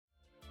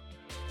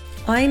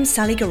I'm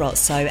Sally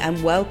Garozzo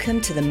and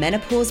welcome to the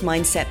Menopause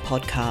Mindset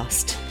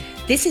Podcast.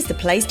 This is the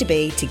place to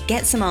be to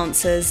get some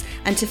answers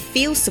and to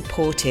feel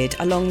supported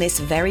along this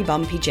very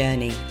bumpy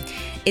journey.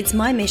 It's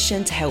my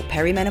mission to help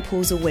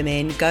perimenopausal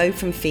women go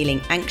from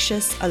feeling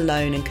anxious,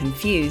 alone and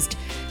confused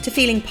to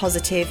feeling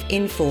positive,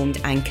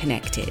 informed and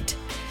connected.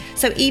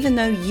 So even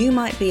though you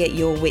might be at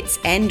your wit's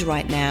end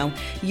right now,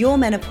 your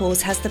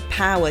menopause has the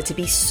power to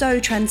be so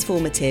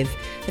transformative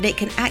that it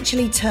can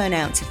actually turn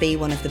out to be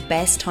one of the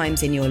best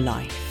times in your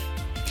life.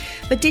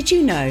 But did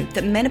you know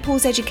that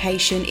menopause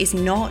education is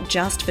not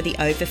just for the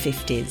over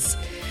 50s?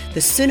 The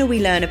sooner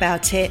we learn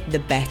about it, the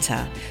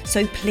better.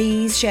 So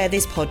please share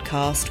this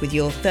podcast with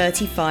your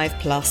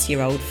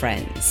 35-plus-year-old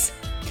friends.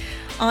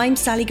 I'm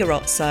Sally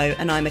Garozzo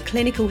and I'm a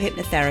clinical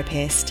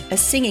hypnotherapist, a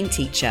singing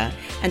teacher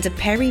and a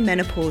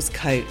perimenopause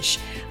coach,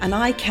 and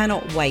I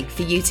cannot wait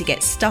for you to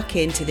get stuck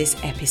into this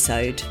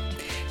episode.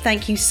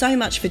 Thank you so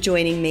much for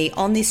joining me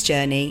on this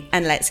journey,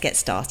 and let's get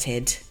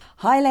started.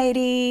 Hi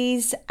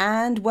ladies,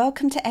 and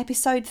welcome to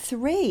episode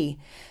 3.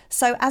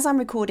 So as I'm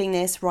recording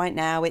this right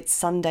now, it's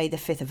Sunday the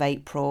 5th of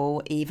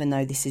April, even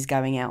though this is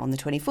going out on the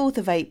 24th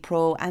of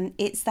April, and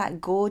it's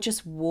that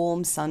gorgeous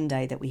warm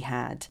Sunday that we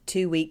had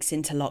 2 weeks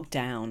into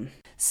lockdown.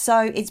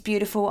 So it's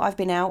beautiful. I've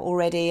been out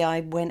already.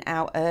 I went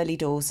out early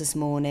doors this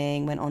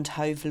morning, went on to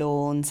Hove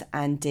Lawns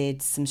and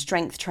did some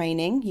strength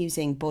training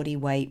using body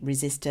weight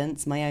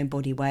resistance, my own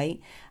body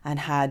weight, and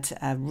had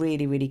a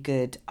really, really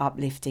good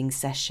uplifting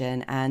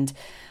session. And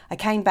I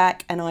came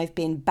back and I've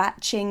been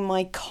batching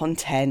my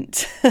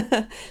content.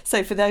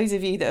 So for those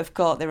of you that have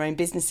got their own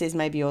businesses,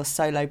 maybe you're a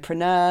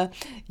solopreneur,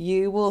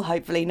 you will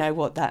hopefully know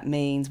what that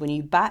means. When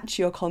you batch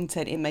your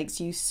content, it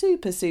makes you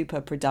super, super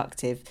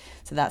productive.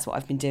 So that's what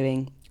I've been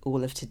doing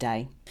all of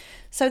today.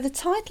 So the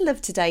title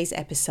of today's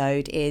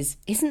episode is,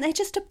 Isn't there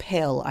just a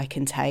pill I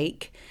can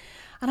take?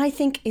 And I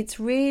think it's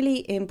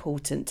really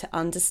important to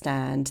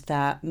understand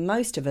that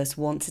most of us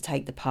want to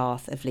take the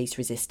path of least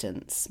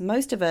resistance.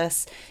 Most of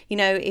us,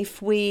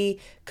 if we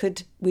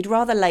could, we'd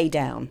rather lay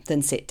down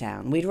than sit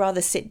down. We'd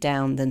rather sit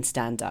down than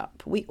stand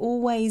up. We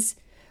always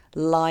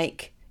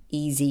like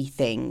easy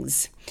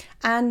things.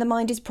 And the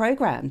mind is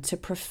programmed to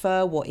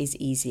prefer what is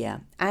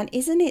easier. And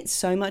isn't it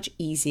so much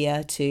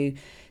easier to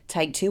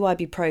take 2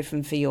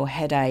 ibuprofen for your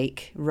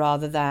headache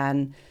rather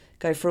than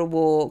go for a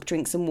walk,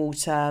 drink some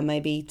water,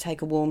 maybe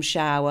take a warm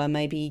shower,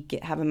 maybe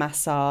have a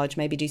massage,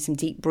 maybe do some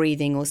deep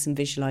breathing or some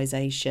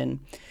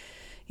visualization.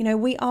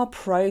 We are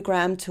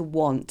programmed to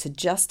want to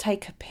just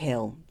take a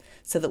pill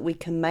so that we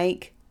can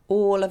make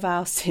all of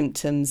our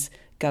symptoms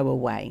go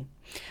away.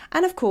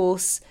 And of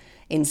course,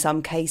 in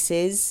some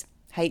cases,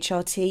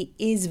 HRT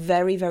is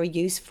very, very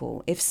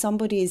useful. If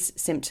somebody's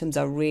symptoms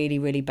are really,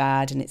 really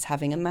bad and it's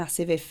having a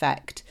massive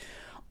effect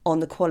on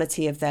the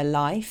quality of their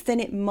life, then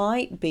it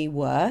might be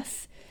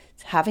worth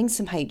having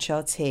some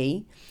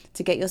HRT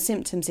to get your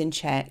symptoms in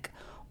check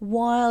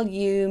while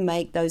you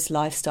make those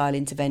lifestyle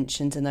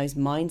interventions and those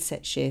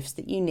mindset shifts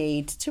that you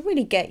need to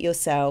really get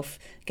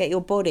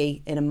your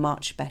body in a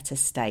much better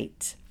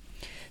state.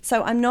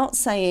 So I'm not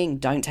saying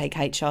don't take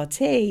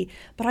HRT,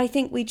 but I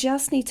think we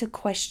just need to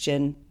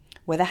question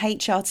whether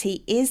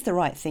HRT is the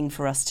right thing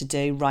for us to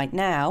do right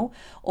now,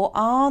 or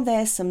are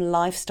there some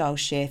lifestyle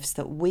shifts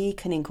that we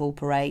can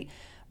incorporate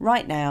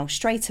right now,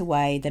 straight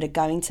away, that are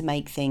going to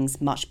make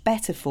things much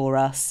better for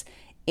us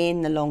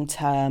in the long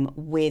term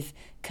with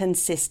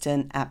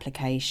consistent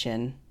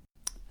application.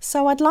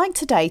 So I'd like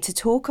today to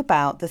talk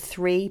about the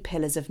 3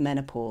 pillars of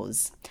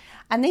menopause.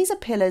 And these are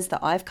pillars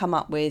that I've come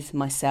up with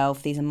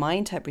myself. These are my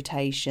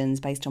interpretations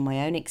based on my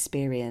own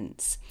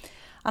experience.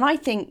 And I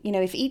think,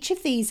 if each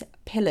of these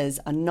pillars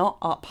are not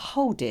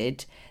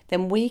upholded,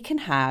 then we can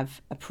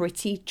have a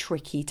pretty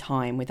tricky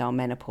time with our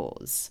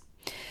menopause.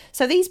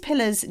 So these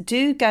pillars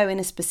do go in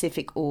a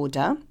specific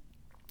order.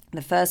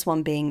 The first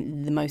one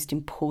being the most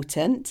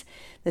important,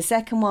 the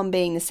second one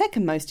being the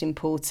second most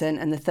important,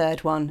 and the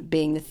third one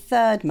being the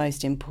third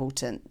most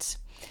important.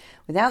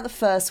 Without the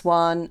first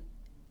one,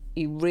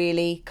 you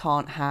really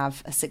can't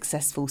have a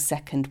successful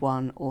second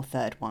one or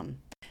third one.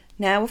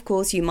 Now, of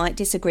course, you might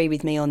disagree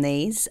with me on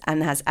these,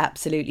 and that's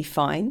absolutely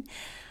fine.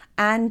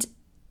 And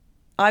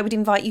I would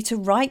invite you to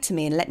write to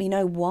me and let me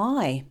know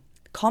why.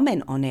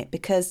 Comment on it,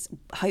 because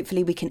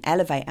hopefully we can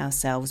elevate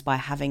ourselves by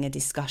having a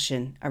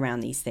discussion around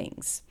these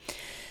things.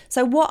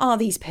 So what are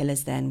these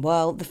pillars then?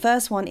 Well, the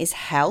first one is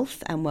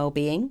health and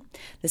well-being.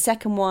 The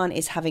second one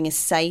is having a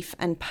safe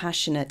and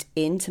passionate,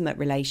 intimate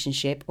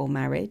relationship or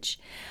marriage.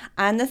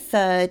 And the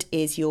third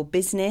is your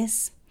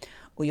business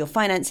or your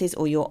finances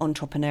or your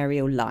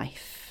entrepreneurial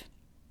life.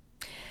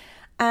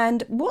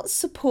 And what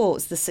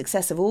supports the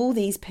success of all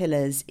these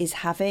pillars is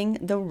having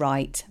the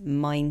right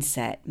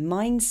mindset.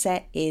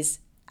 Mindset is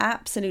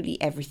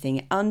absolutely everything.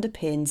 It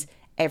underpins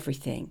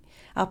everything.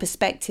 Our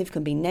perspective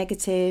can be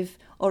negative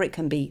or it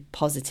can be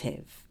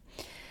positive.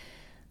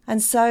 And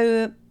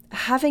so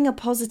having a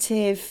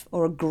positive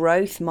or a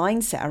growth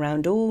mindset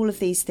around all of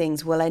these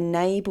things will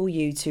enable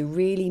you to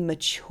really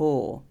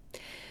mature.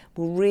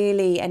 will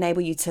really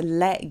enable you to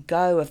let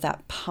go of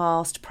that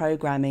past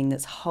programming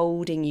that's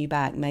holding you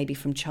back, maybe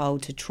from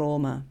childhood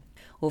trauma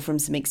or from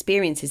some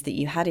experiences that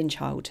you had in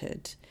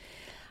childhood.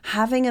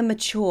 Having a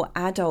mature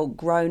adult,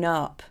 grown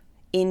up,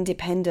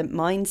 independent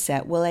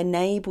mindset will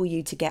enable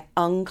you to get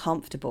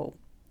uncomfortable,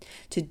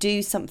 to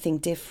do something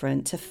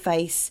different, to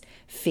face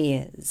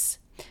fears.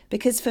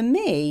 Because for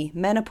me,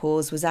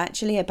 menopause was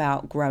actually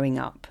about growing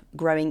up,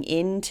 growing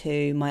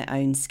into my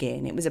own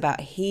skin. It was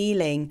about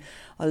healing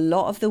a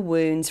lot of the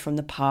wounds from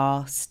the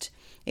past.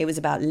 It was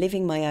about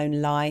living my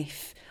own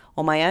life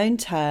on my own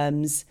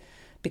terms,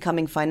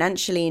 becoming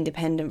financially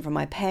independent from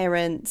my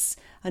parents,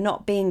 and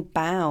not being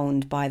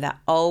bound by that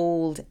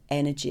old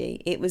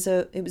energy. It was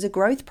a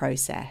growth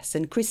process.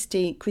 And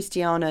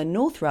Christiana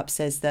Northrup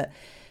says that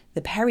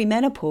the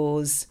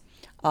perimenopause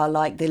are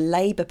like the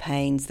labour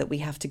pains that we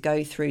have to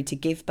go through to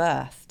give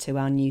birth to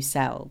our new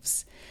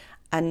selves.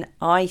 And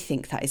I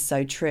think that is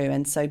so true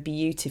and so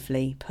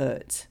beautifully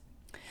put.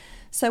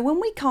 So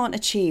when we can't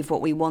achieve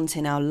what we want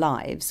in our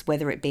lives,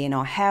 whether it be in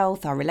our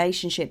health, our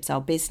relationships,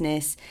 our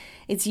business,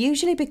 it's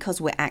usually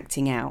because we're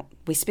acting out.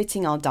 We're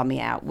spitting our dummy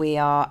out. We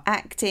are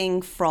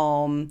acting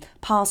from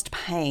past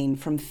pain,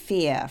 from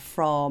fear,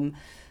 from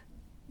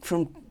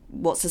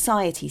what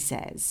society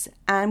says.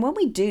 And when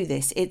we do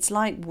this, it's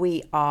like we're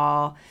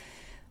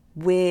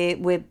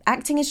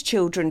acting as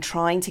children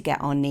trying to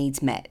get our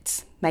needs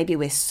met. Maybe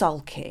we're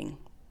sulking.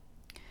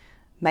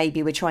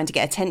 Maybe we're trying to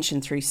get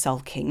attention through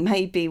sulking.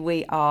 Maybe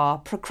we are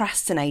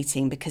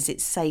procrastinating because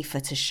it's safer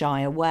to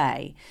shy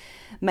away.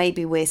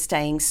 Maybe we're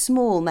staying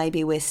small.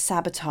 Maybe we're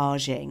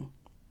sabotaging.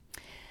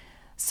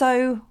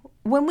 So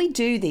when we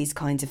do these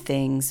kinds of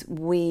things,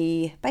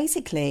 we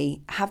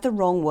basically have the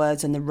wrong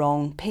words and the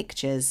wrong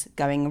pictures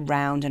going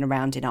around and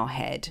around in our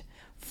head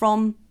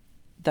from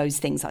those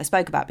things that I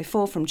spoke about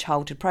before, from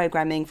childhood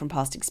programming, from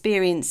past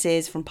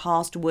experiences, from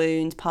past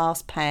wounds,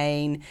 past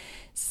pain,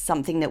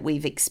 something that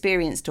we've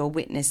experienced or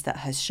witnessed that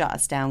has shut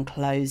us down,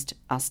 closed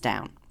us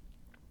down.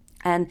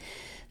 And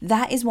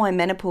that is why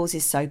menopause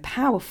is so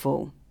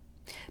powerful,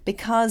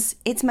 because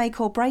it's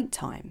make or break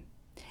time.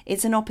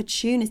 It's an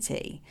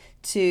opportunity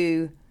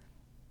to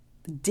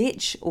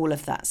ditch all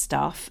of that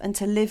stuff and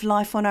to live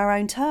life on our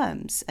own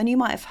terms. And you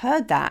might have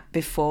heard that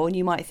before and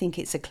you might think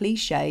it's a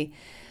cliche,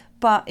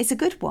 but it's a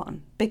good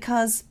one,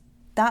 because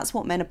that's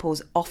what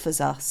menopause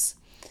offers us.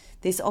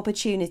 This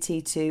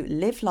opportunity to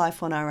live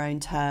life on our own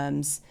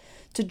terms,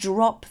 to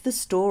drop the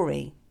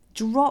story,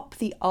 drop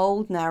the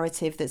old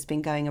narrative that's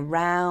been going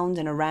around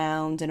and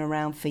around and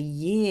around for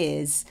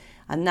years.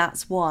 And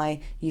that's why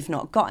you've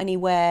not got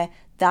anywhere.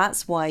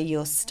 That's why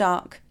you're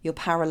stuck, you're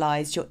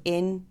paralyzed, you're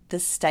in the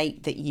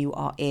state that you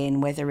are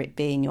in, whether it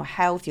be in your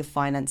health, your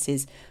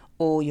finances,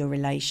 or your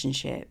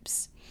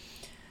relationships.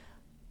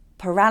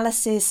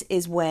 Paralysis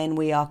is when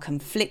we are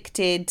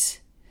conflicted,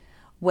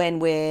 when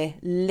we're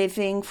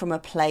living from a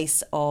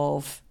place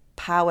of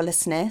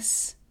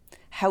powerlessness,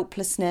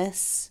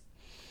 helplessness,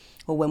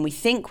 or when we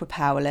think we're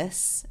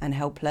powerless and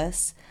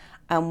helpless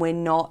and we're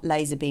not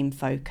laser beam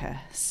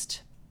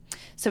focused.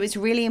 So it's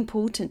really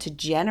important to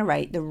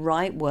generate the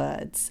right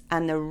words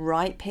and the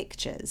right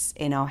pictures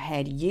in our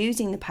head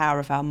using the power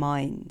of our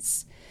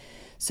minds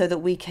so that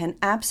we can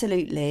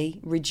absolutely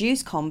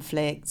reduce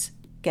conflict,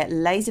 get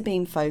laser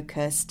beam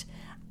focused,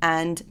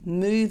 and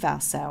move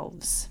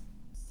ourselves.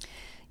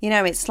 You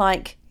know, it's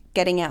like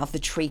getting out of the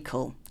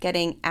treacle,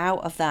 getting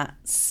out of that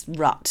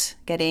rut,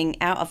 getting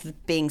out of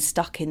being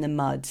stuck in the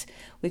mud.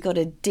 We've got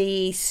to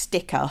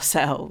de-stick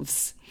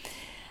ourselves.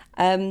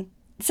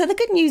 So the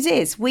good news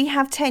is we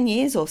have 10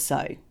 years or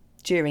so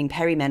during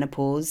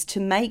perimenopause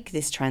to make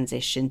this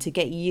transition, to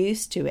get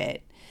used to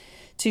it,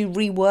 to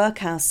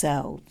rework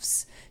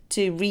ourselves,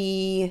 to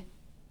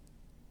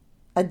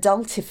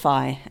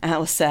adultify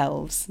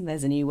ourselves,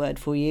 there's a new word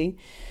for you,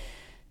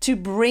 to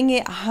bring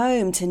it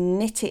home, to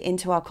knit it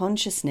into our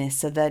consciousness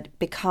so that it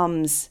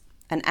becomes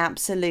an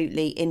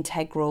absolutely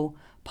integral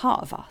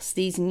part of us.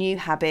 These new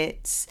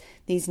habits,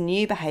 these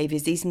new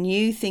behaviours, these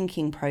new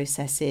thinking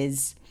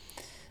processes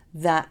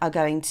that are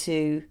going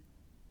to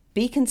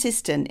be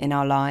consistent in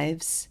our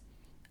lives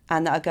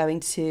and that are going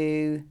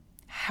to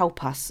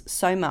help us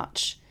so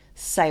much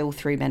sail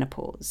through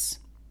menopause.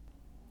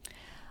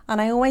 And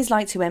I always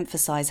like to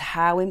emphasize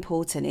how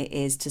important it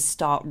is to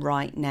start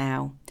right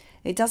now.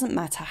 It doesn't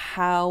matter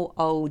how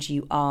old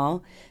you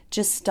are,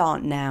 just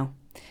start now.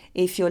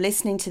 If you're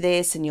listening to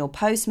this and you're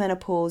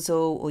postmenopausal,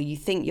 or you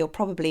think you're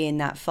probably in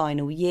that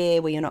final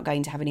year where you're not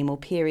going to have any more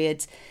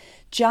periods,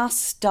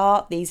 just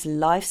start these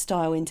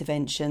lifestyle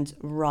interventions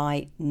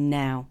right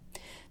now.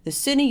 The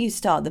sooner you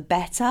start, the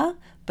better,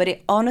 but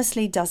it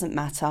honestly doesn't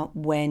matter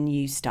when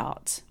you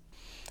start.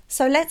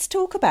 So let's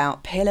talk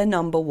about pillar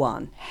number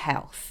 1,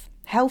 health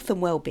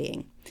and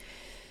well-being.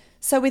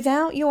 So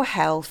without your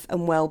health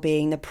and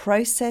well-being, the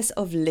process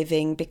of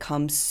living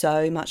becomes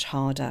so much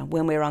harder.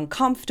 When we're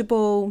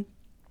uncomfortable,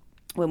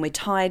 when we're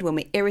tired, when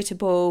we're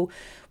irritable,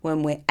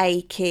 when we're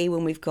achy,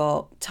 when we've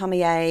got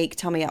tummy ache,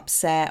 tummy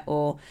upset,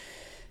 or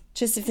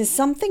just if there's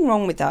something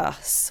wrong with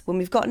us, when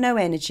we've got no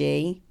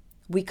energy,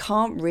 we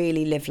can't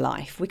really live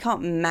life. We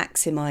can't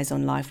maximize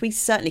on life. We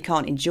certainly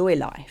can't enjoy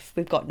life.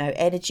 We've got no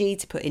energy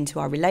to put into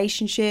our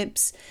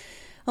relationships,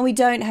 and we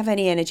don't have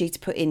any energy to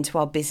put into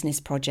our business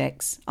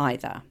projects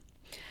either.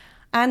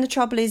 And the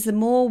trouble is, the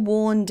more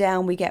worn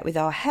down we get with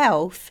our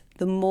health,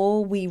 the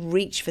more we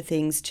reach for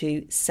things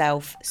to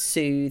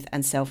self-soothe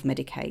and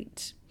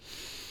self-medicate.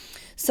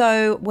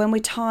 So when we're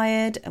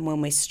tired and when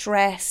we're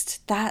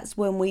stressed, that's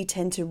when we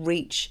tend to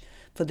reach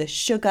for the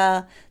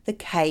sugar, the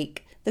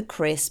cake, the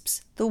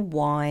crisps, the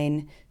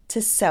wine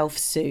to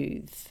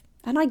self-soothe.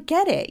 And I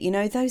get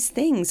it, those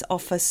things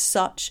offer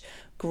such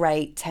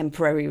great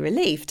temporary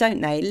relief,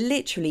 don't they?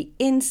 Literally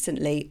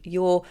instantly,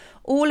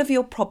 all of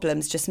your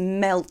problems just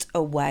melt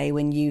away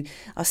when you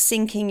are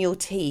sinking your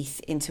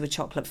teeth into a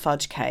chocolate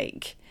fudge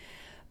cake.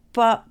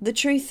 But the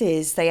truth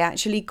is, they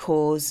actually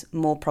cause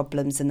more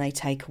problems than they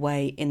take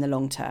away in the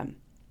long term.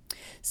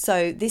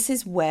 So this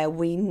is where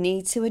we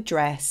need to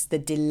address the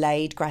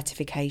delayed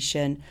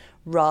gratification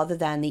rather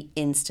than the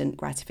instant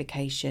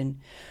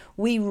gratification.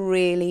 We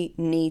really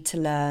need to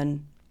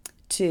learn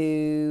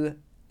to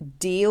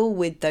deal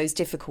with those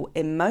difficult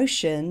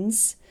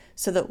emotions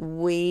so that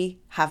we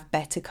have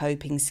better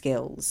coping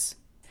skills,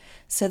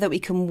 so that we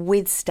can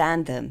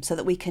withstand them, so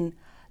that we can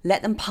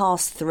let them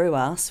pass through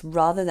us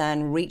rather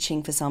than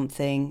reaching for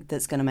something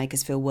that's going to make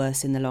us feel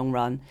worse in the long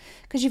run.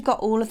 Because you've got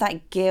all of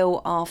that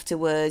guilt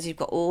afterwards, you've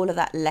got all of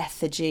that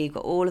lethargy, you've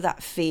got all of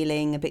that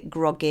feeling a bit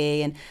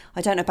groggy. And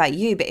I don't know about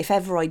you, but if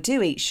ever I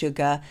do eat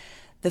sugar,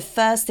 the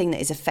first thing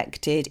that is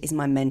affected is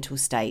my mental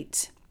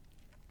state.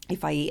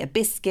 If I eat a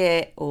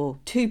biscuit or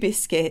 2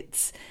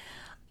 biscuits,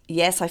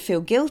 yes, I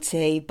feel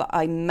guilty, but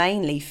I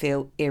mainly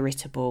feel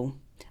irritable.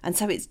 And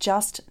so it's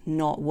just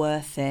not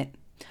worth it.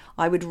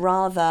 I would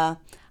rather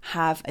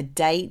have a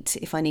date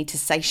if I need to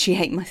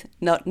satiate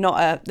not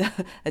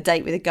a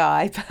date with a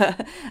guy,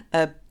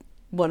 but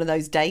one of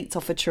those dates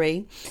off a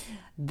tree.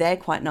 They're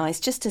quite nice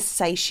just to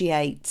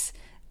satiate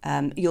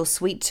your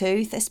sweet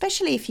tooth,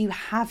 especially if you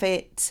have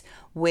it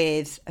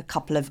with a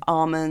couple of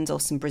almonds or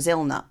some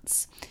Brazil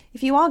nuts.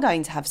 If you are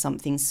going to have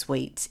something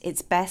sweet,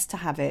 it's best to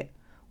have it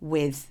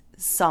with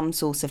some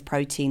source of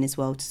protein as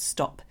well to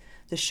stop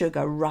the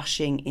sugar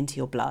rushing into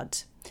your blood.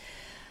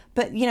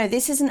 But,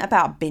 this isn't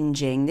about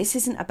binging. This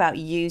isn't about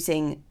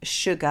using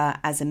sugar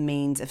as a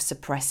means of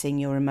suppressing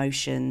your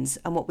emotions.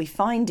 And what we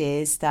find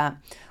is that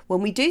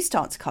when we do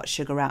start to cut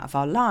sugar out of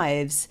our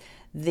lives,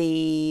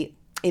 the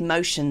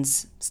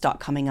emotions start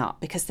coming up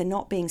because they're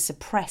not being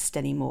suppressed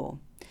anymore.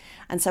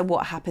 And so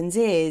what happens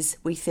is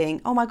we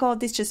think, oh my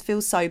God, this just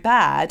feels so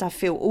bad. I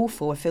feel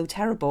awful. I feel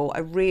terrible. I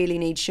really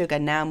need sugar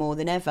now more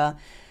than ever.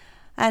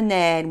 And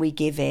then we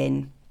give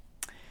in.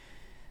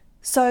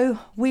 So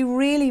we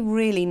really,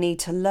 really need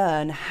to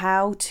learn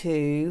how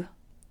to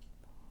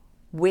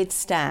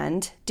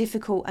withstand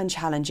difficult and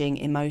challenging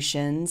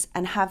emotions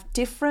and have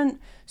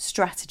different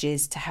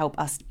strategies to help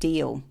us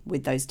deal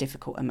with those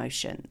difficult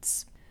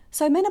emotions.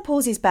 So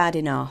menopause is bad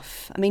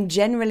enough.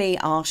 Generally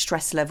our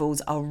stress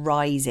levels are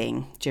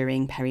rising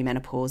during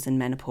perimenopause and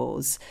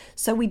menopause.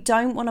 So we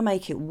don't want to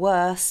make it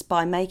worse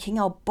by making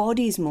our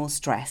bodies more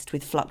stressed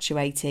with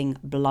fluctuating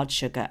blood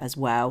sugar as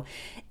well.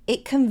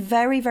 It can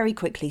very, very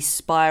quickly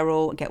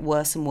spiral, get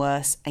worse and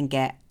worse, and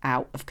get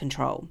out of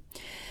control.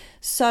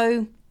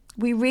 So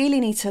we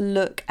really need to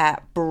look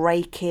at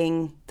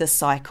breaking the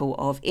cycle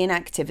of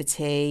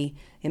inactivity,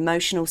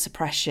 emotional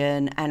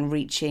suppression, and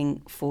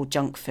reaching for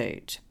junk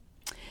food.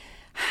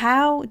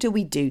 How do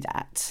we do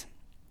that?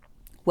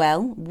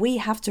 Well, we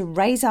have to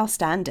raise our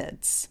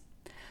standards.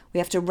 We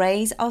have to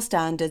raise our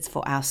standards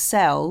for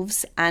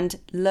ourselves and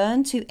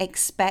learn to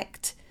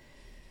expect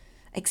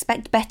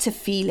better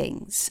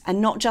feelings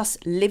and not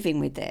just living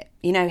with it.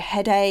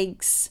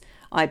 Headaches,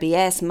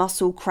 IBS,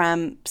 muscle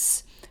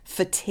cramps,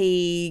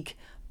 fatigue,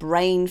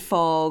 brain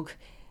fog.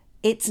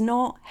 It's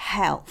not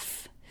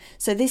health.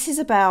 So this is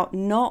about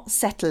not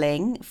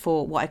settling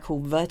for what I call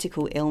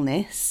vertical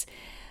illness.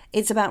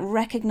 It's about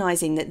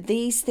recognizing that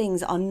these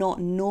things are not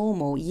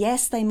normal.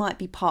 Yes, they might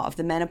be part of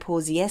the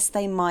menopause. Yes,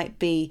 they might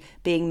be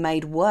being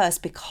made worse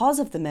because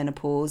of the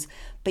menopause,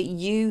 but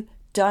you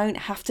don't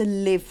have to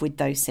live with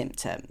those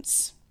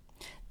symptoms.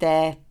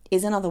 There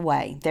is another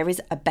way. There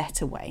is a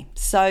better way.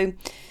 So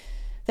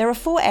there are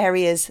 4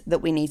 areas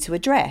that we need to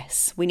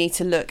address. We need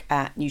to look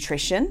at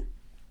nutrition.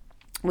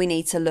 We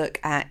need to look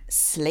at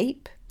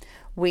sleep.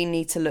 We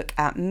need to look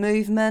at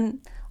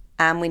movement.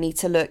 And we need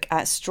to look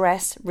at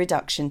stress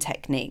reduction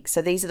techniques.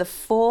 So these are the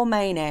 4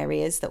 main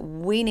areas that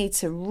we need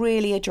to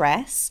really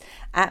address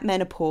at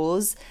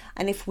menopause.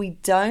 And if we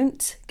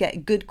don't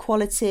get good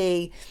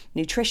quality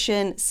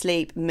nutrition,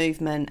 sleep,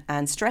 movement,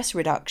 and stress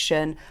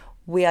reduction,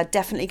 we are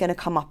definitely going to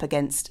come up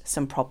against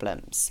some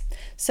problems.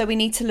 So we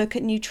need to look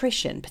at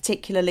nutrition,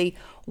 particularly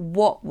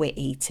what we're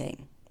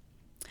eating.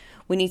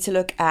 We need to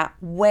look at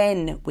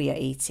when we are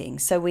eating.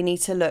 So we need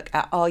to look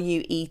at, are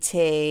you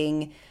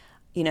eating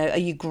Are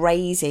you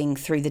grazing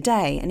through the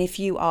day? And if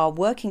you are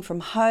working from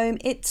home,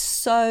 it's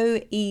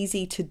so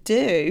easy to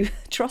do.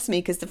 Trust me,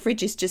 because the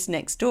fridge is just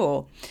next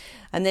door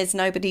and there's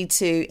nobody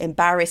to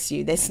embarrass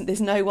you.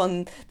 There's no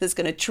one that's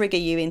going to trigger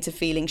you into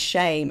feeling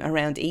shame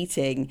around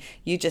eating.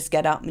 You just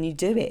get up and you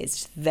do it.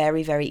 It's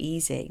very, very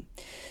easy.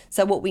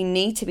 So what we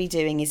need to be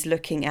doing is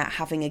looking at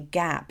having a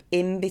gap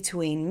in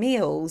between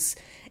meals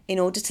in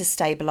order to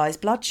stabilize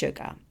blood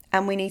sugar.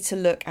 And we need to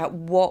look at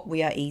what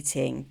we are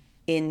eating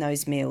in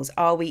those meals.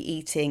 Are we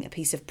eating a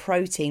piece of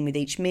protein with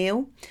each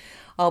meal?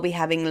 Are we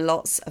having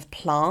lots of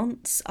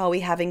plants? Are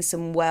we having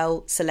some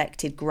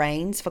well-selected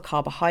grains for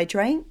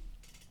carbohydrate?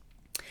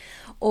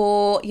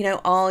 Or,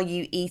 are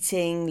you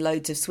eating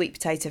loads of sweet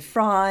potato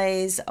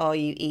fries? Are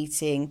you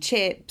eating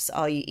chips?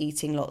 Are you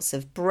eating lots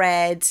of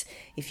bread?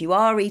 If you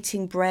are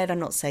eating bread, I'm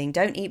not saying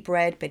don't eat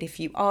bread, but if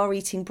you are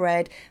eating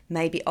bread,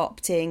 maybe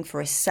opting for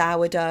a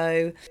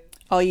sourdough.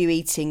 Are you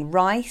eating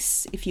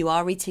rice? If you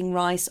are eating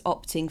rice,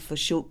 opting for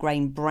short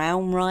grain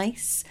brown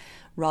rice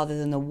rather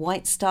than the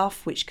white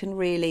stuff, which can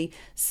really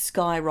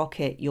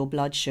skyrocket your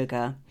blood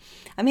sugar.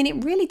 I mean,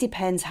 it really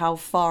depends how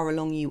far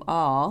along you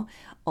are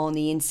on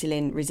the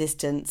insulin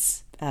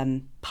resistance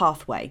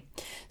pathway.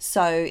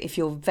 So if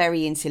you're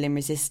very insulin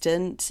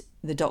resistant,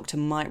 the doctor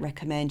might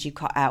recommend you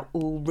cut out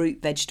all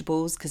root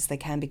vegetables because they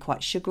can be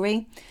quite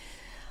sugary.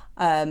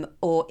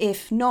 Or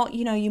if not,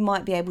 you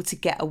might be able to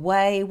get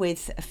away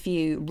with a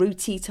few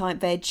rooty type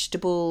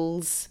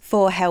vegetables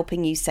for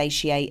helping you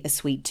satiate a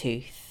sweet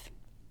tooth.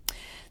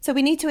 So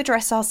we need to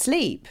address our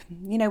sleep.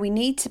 We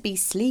need to be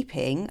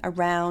sleeping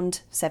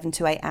around 7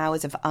 to 8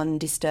 hours of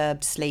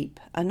undisturbed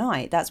sleep a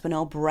night. That's when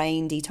our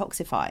brain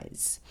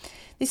detoxifies.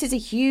 This is a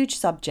huge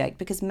subject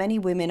because many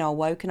women are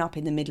woken up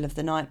in the middle of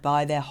the night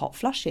by their hot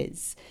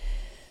flushes.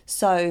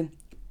 So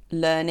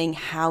learning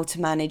how to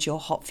manage your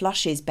hot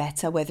flushes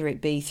better, whether it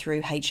be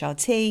through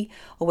HRT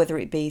or whether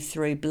it be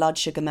through blood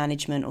sugar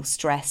management or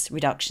stress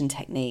reduction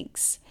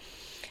techniques.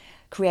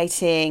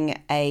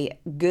 Creating a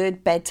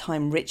good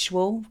bedtime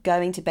ritual,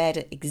 going to bed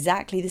at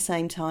exactly the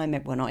same time,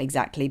 well, not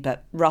exactly,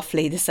 but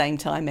roughly the same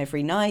time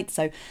every night.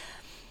 So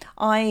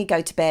I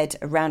go to bed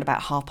around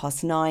about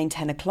 9:30,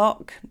 10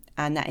 o'clock,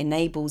 and that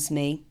enables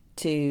me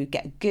to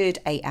get a good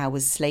 8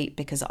 hours sleep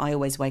because I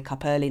always wake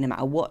up early no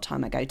matter what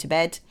time I go to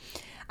bed.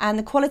 And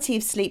the quality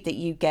of sleep that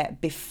you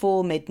get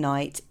before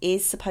midnight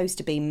is supposed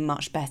to be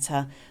much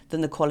better than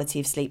the quality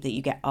of sleep that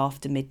you get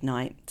after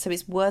midnight. So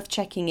it's worth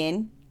checking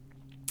in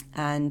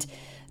and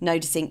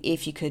noticing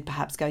if you could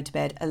perhaps go to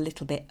bed a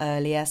little bit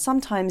earlier.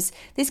 Sometimes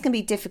this can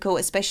be difficult,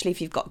 especially if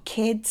you've got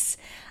kids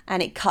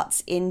and it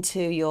cuts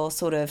into your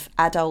sort of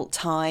adult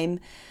time.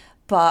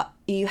 But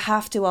you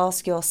have to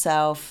ask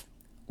yourself,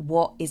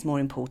 what is more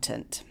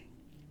important?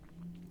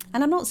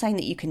 And I'm not saying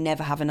that you can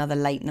never have another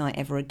late night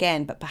ever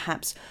again, but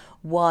perhaps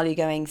while you're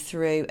going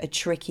through a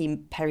tricky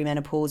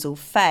perimenopausal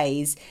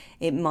phase,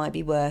 it might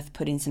be worth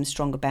putting some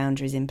stronger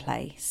boundaries in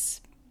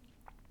place.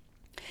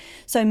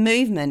 So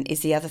movement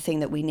is the other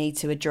thing that we need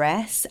to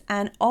address.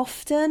 And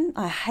often,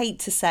 I hate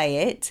to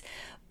say it,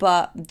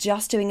 but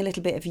just doing a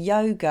little bit of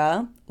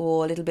yoga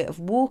or a little bit of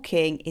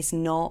walking is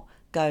not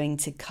going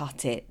to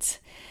cut it.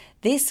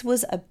 This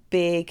was a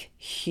big,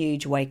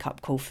 huge wake-up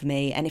call for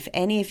me. And if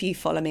any of you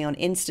follow me on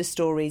Insta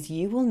stories,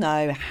 you will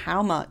know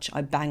how much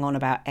I bang on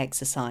about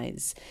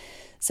exercise.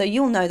 So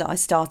you'll know that I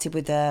started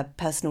with a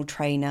personal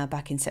trainer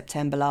back in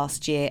September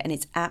last year, and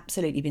it's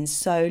absolutely been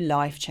so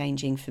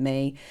life-changing for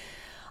me.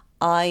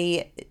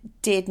 I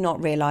did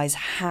not realise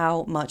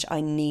how much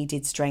I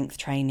needed strength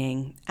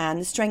training, and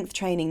the strength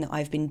training that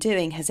I've been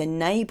doing has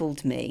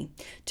enabled me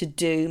to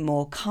do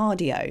more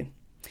cardio.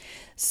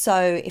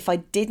 So if I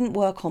didn't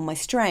work on my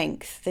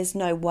strength, there's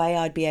no way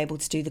I'd be able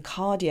to do the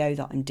cardio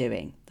that I'm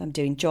doing. I'm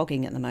doing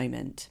jogging at the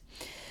moment.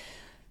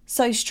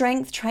 So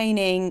strength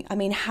training,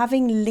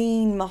 having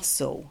lean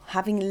muscle,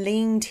 having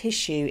lean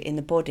tissue in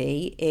the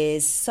body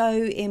is so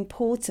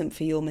important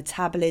for your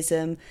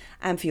metabolism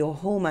and for your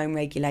hormone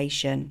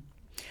regulation.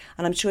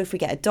 And I'm sure if we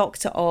get a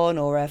doctor on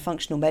or a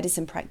functional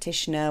medicine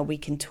practitioner, we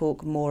can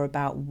talk more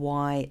about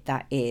why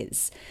that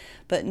is.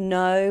 But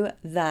know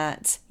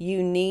that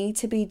you need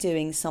to be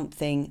doing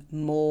something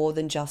more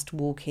than just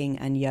walking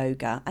and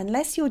yoga.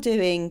 Unless you're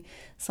doing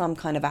some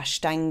kind of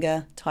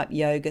Ashtanga type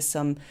yoga,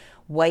 some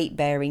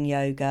weight-bearing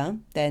yoga,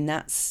 then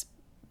that's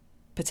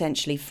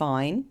potentially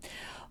fine.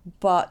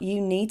 But you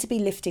need to be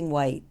lifting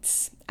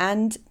weights.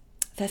 And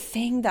the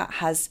thing that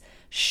has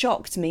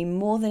shocked me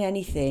more than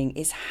anything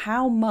is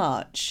how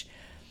much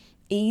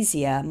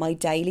easier my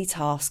daily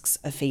tasks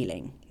are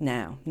feeling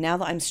now. Now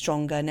that I'm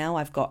stronger, now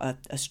I've got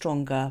a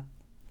stronger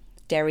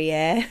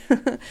derriere,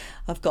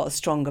 I've got a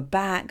stronger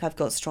back, I've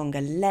got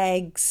stronger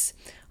legs,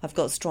 I've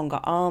got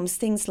stronger arms.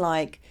 Things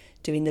like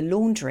doing the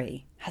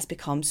laundry has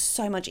become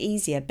so much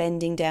easier.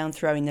 Bending down,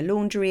 throwing the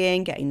laundry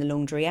in, getting the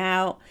laundry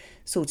out,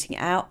 sorting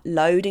it out,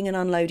 loading and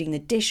unloading the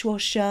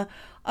dishwasher.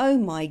 Oh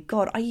my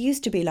God, I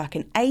used to be like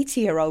an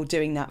 80-year-old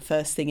doing that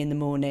first thing in the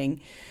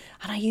morning.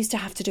 And I used to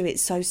have to do it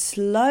so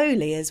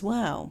slowly as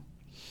well.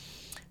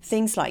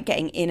 Things like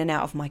getting in and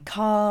out of my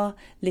car,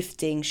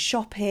 lifting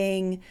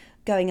shopping,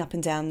 going up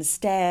and down the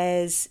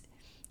stairs,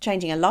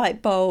 changing a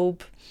light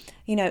bulb.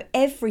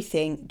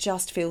 Everything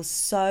just feels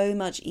so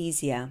much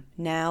easier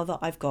now that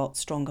I've got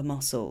stronger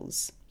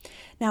muscles.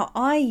 Now,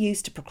 I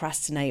used to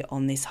procrastinate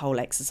on this whole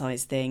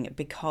exercise thing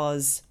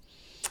because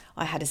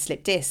I had a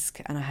slipped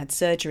disc and I had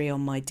surgery on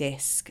my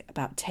disc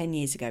about 10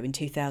 years ago in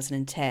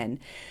 2010.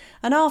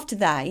 And after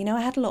that,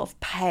 I had a lot of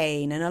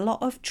pain and a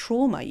lot of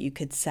trauma, you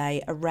could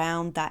say,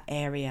 around that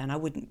area. And I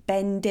wouldn't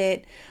bend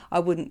it. I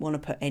wouldn't want to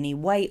put any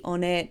weight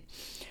on it.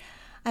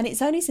 And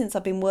it's only since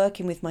I've been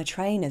working with my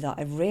trainer that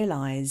I've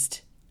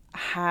realised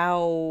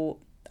how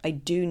I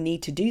do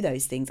need to do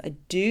those things. I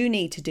do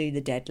need to do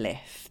the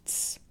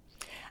deadlifts.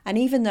 And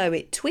even though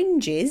it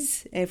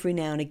twinges every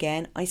now and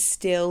again, I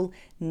still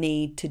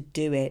need to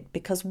do it,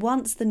 because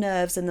once the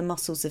nerves and the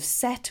muscles have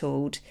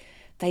settled,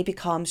 they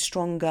become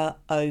stronger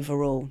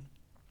overall.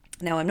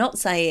 Now, I'm not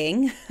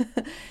saying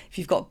if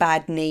you've got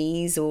bad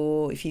knees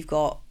or if you've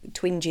got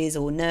twinges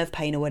or nerve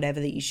pain or whatever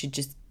that you should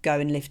just go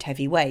and lift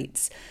heavy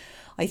weights.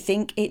 I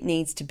think it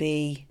needs to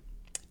be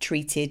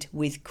treated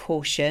with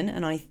caution,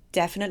 and I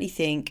definitely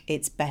think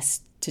it's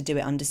best to do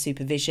it under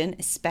supervision,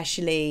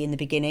 especially in the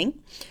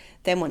beginning.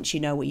 Then once you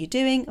know what you're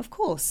doing, of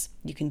course,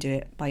 you can do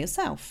it by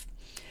yourself.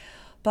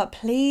 But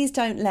please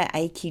don't let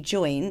achy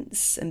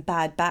joints and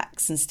bad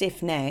backs and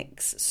stiff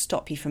necks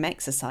stop you from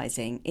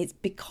exercising. It's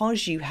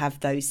because you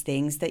have those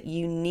things that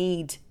you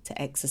need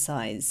to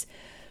exercise.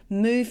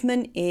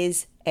 Movement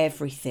is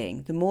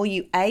everything. The more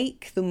you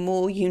ache, the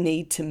more you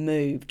need to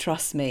move.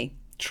 Trust me.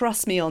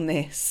 Trust me on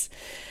this.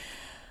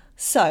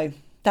 So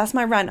that's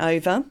my rant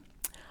over.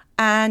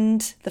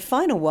 And the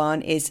final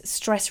one is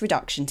stress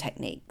reduction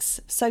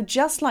techniques. So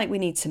just like we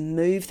need to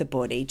move the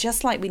body,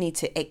 just like we need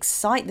to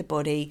excite the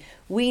body,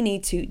 we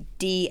need to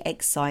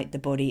de-excite the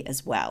body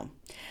as well.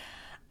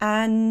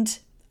 And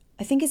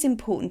I think it's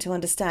important to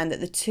understand that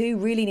the two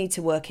really need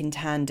to work in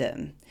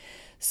tandem.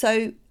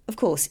 So, of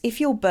course, if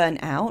you're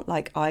burnt out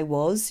like I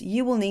was,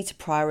 you will need to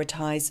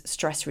prioritize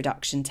stress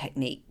reduction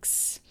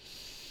techniques.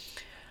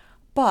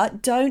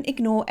 But don't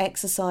ignore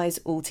exercise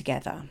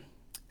altogether.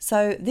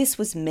 So this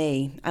was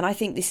me, and I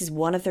think this is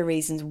one of the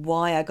reasons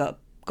why I got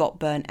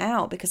burnt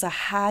out, because I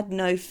had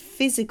no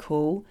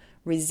physical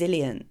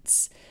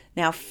resilience.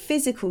 Now,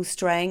 physical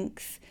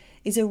strength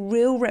is a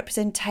real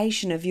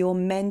representation of your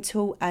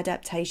mental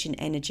adaptation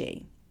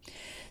energy.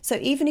 So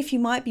even if you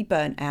might be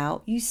burnt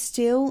out, you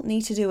still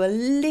need to do a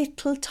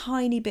little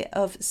tiny bit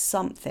of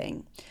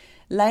something.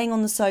 Laying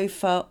on the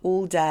sofa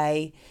all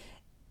day,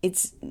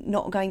 it's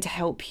not going to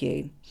help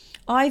you.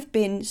 I've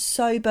been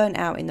so burnt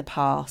out in the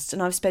past,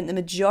 and I've spent the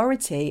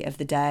majority of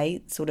the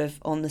day sort of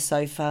on the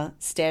sofa,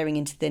 staring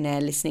into thin air,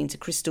 listening to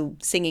crystal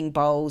singing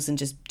bowls and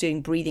just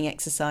doing breathing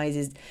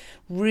exercises,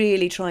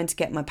 really trying to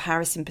get my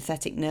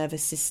parasympathetic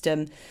nervous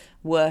system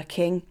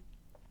working.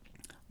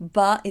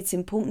 But it's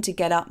important to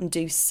get up and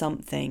do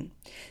something.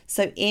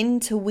 So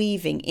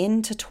intertwining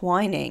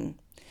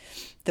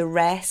the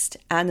rest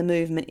and the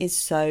movement is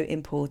so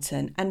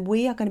important. And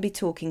we are going to be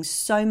talking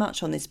so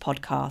much on this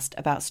podcast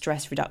about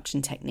stress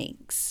reduction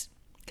techniques,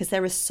 because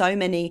there are so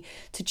many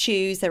to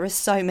choose, there are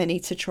so many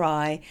to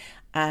try,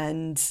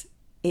 and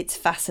it's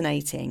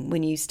fascinating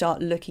when you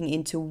start looking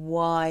into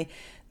why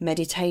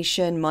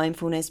meditation,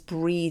 mindfulness,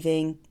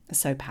 breathing are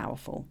so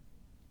powerful.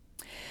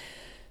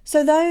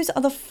 So those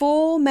are the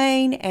 4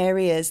 main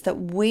areas that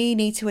we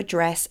need to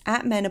address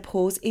at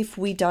menopause if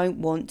we don't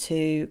want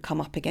to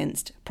come up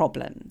against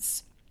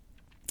problems.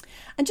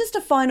 And just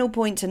a final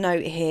point to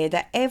note here,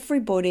 that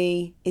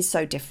everybody is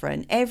so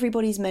different.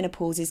 Everybody's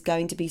menopause is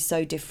going to be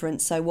so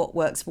different. So what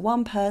works for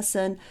one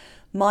person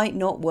might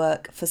not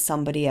work for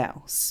somebody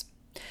else.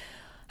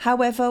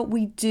 However,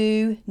 we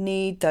do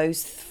need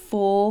those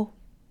 4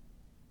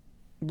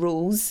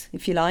 rules,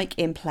 if you like,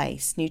 in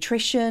place: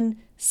 nutrition,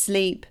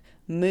 sleep,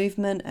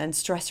 movement, and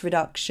stress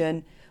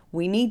reduction.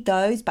 We need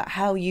those, but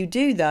how you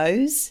do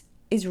those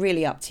is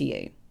really up to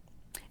you.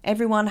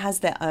 Everyone has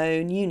their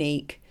own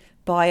unique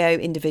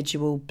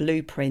bio-individual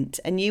blueprint,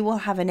 and you will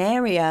have an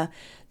area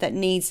that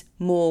needs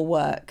more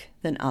work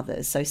than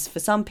others. So for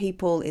some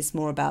people, it's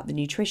more about the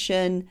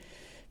nutrition.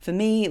 For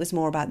me, it was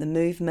more about the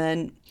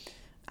movement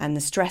and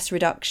the stress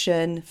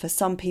reduction. For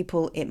some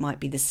people, it might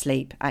be the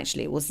sleep.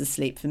 Actually, it was the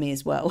sleep for me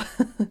as well.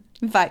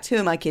 In fact, who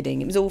am I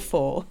kidding? It was all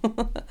 4.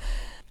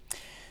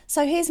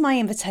 So here's my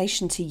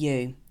invitation to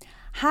you.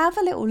 Have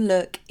a little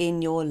look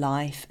in your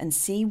life and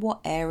see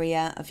what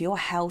area of your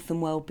health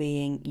and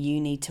well-being you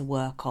need to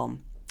work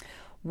on.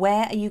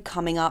 Where are you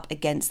coming up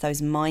against those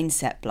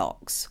mindset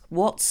blocks?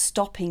 What's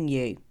stopping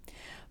you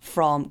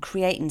from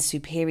creating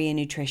superior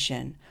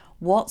nutrition?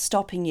 What's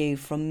stopping you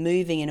from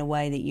moving in a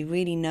way that you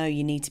really know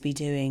you need to be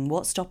doing?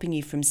 What's stopping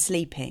you from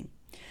sleeping?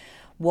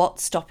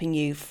 What's stopping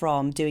you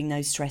from doing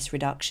those stress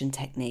reduction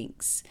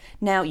techniques?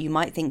 Now, you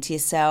might think to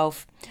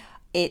yourself,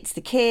 it's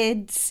the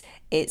kids,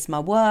 it's my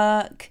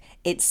work,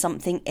 it's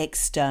something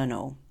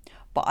external.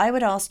 But I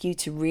would ask you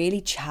to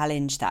really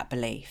challenge that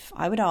belief.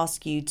 I would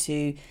ask you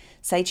to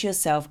say to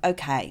yourself,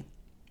 okay,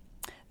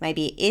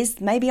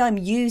 Maybe I'm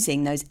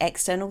using those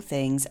external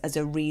things as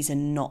a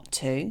reason not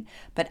to,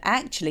 but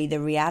actually the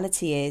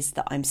reality is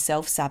that I'm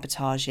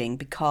self-sabotaging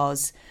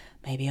because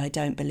maybe I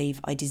don't believe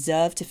I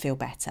deserve to feel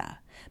better.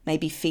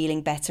 Maybe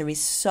feeling better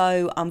is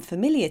so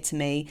unfamiliar to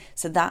me,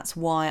 so that's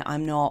why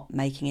I'm not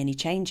making any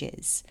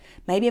changes.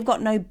 Maybe I've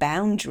got no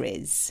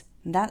boundaries.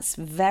 That's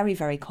very,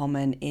 very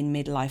common in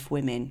midlife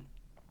women.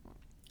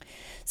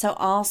 So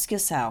ask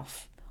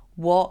yourself,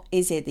 what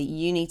is it that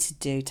you need to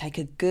do? Take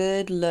a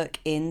good look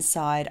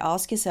inside.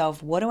 Ask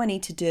yourself, what do I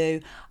need to do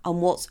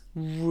and what's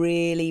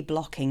really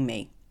blocking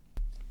me?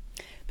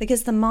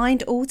 Because the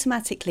mind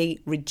automatically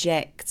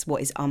rejects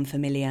what is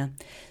unfamiliar.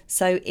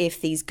 So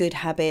if these good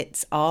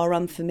habits are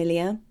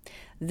unfamiliar,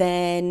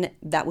 then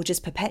that will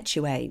just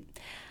perpetuate.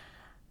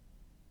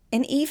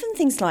 And even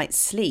things like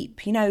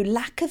sleep,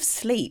 lack of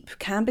sleep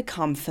can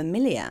become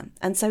familiar.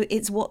 And so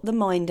it's what the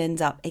mind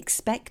ends up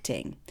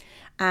expecting.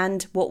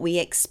 And what we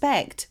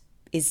expect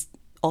is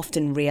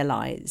often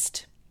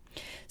realized.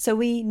 So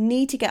we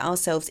need to get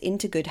ourselves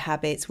into good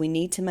habits. We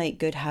need to make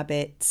good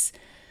habits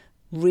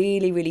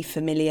really, really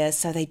familiar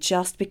so they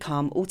just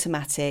become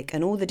automatic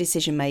and all the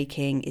decision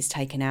making is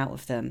taken out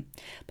of them.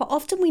 But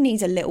often we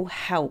need a little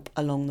help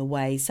along the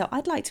way. So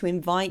I'd like to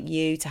invite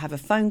you to have a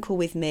phone call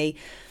with me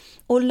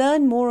or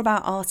learn more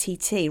about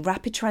RTT.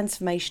 Rapid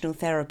Transformational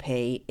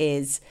Therapy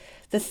is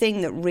the thing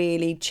that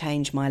really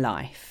changed my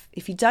life.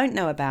 If you don't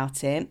know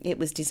about it, it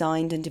was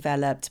designed and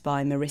developed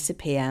by Marissa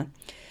Peer.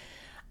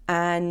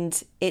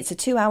 And it's a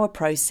 2-hour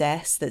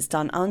process that's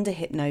done under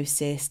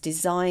hypnosis,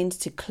 designed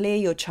to clear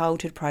your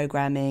childhood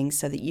programming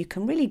so that you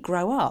can really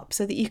grow up,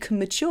 so that you can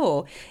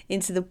mature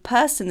into the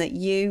person that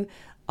you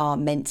are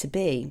meant to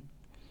be,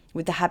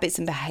 with the habits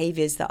and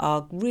behaviours that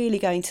are really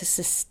going to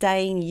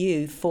sustain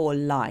you for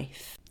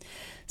life.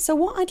 So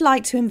what I'd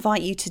like to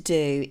invite you to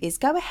do is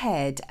go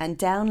ahead and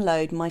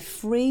download my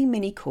free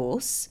mini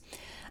course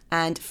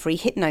and free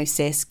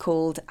hypnosis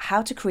called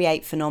How to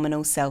Create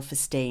Phenomenal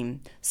Self-Esteem.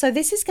 So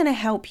this is going to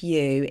help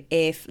you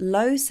if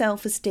low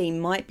self-esteem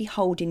might be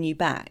holding you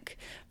back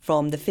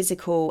from the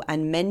physical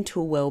and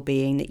mental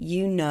well-being that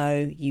you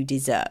know you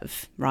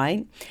deserve,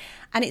 right?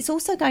 And it's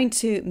also going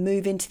to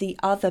move into the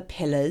other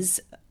pillars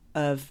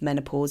of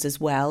menopause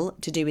as well,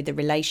 to do with the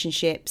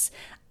relationships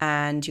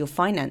and your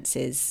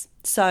finances.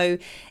 So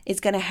it's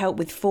going to help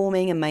with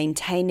forming and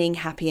maintaining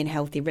happy and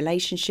healthy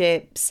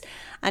relationships,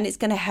 and it's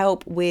going to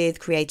help with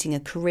creating a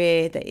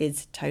career that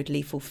is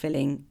totally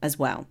fulfilling as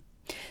well.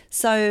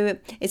 So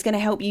it's going to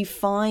help you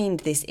find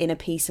this inner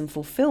peace and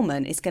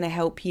fulfillment. It's going to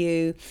help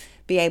you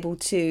be able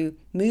to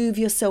move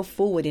yourself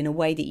forward in a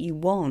way that you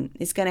want.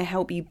 It's going to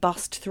help you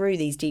bust through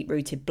these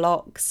deep-rooted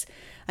blocks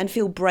and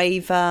feel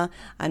braver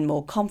and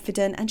more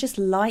confident and just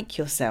like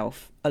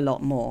yourself a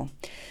lot more.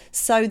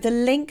 So the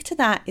link to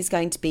that is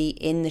going to be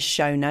in the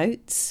show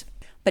notes.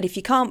 But if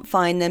you can't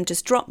find them,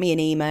 just drop me an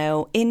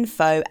email,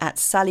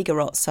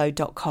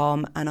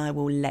 info@sallygarozzo.com, and I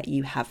will let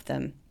you have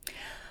them.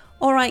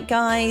 All right,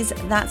 guys,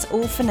 that's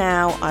all for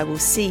now. I will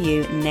see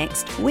you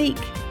next week.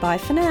 Bye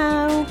for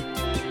now.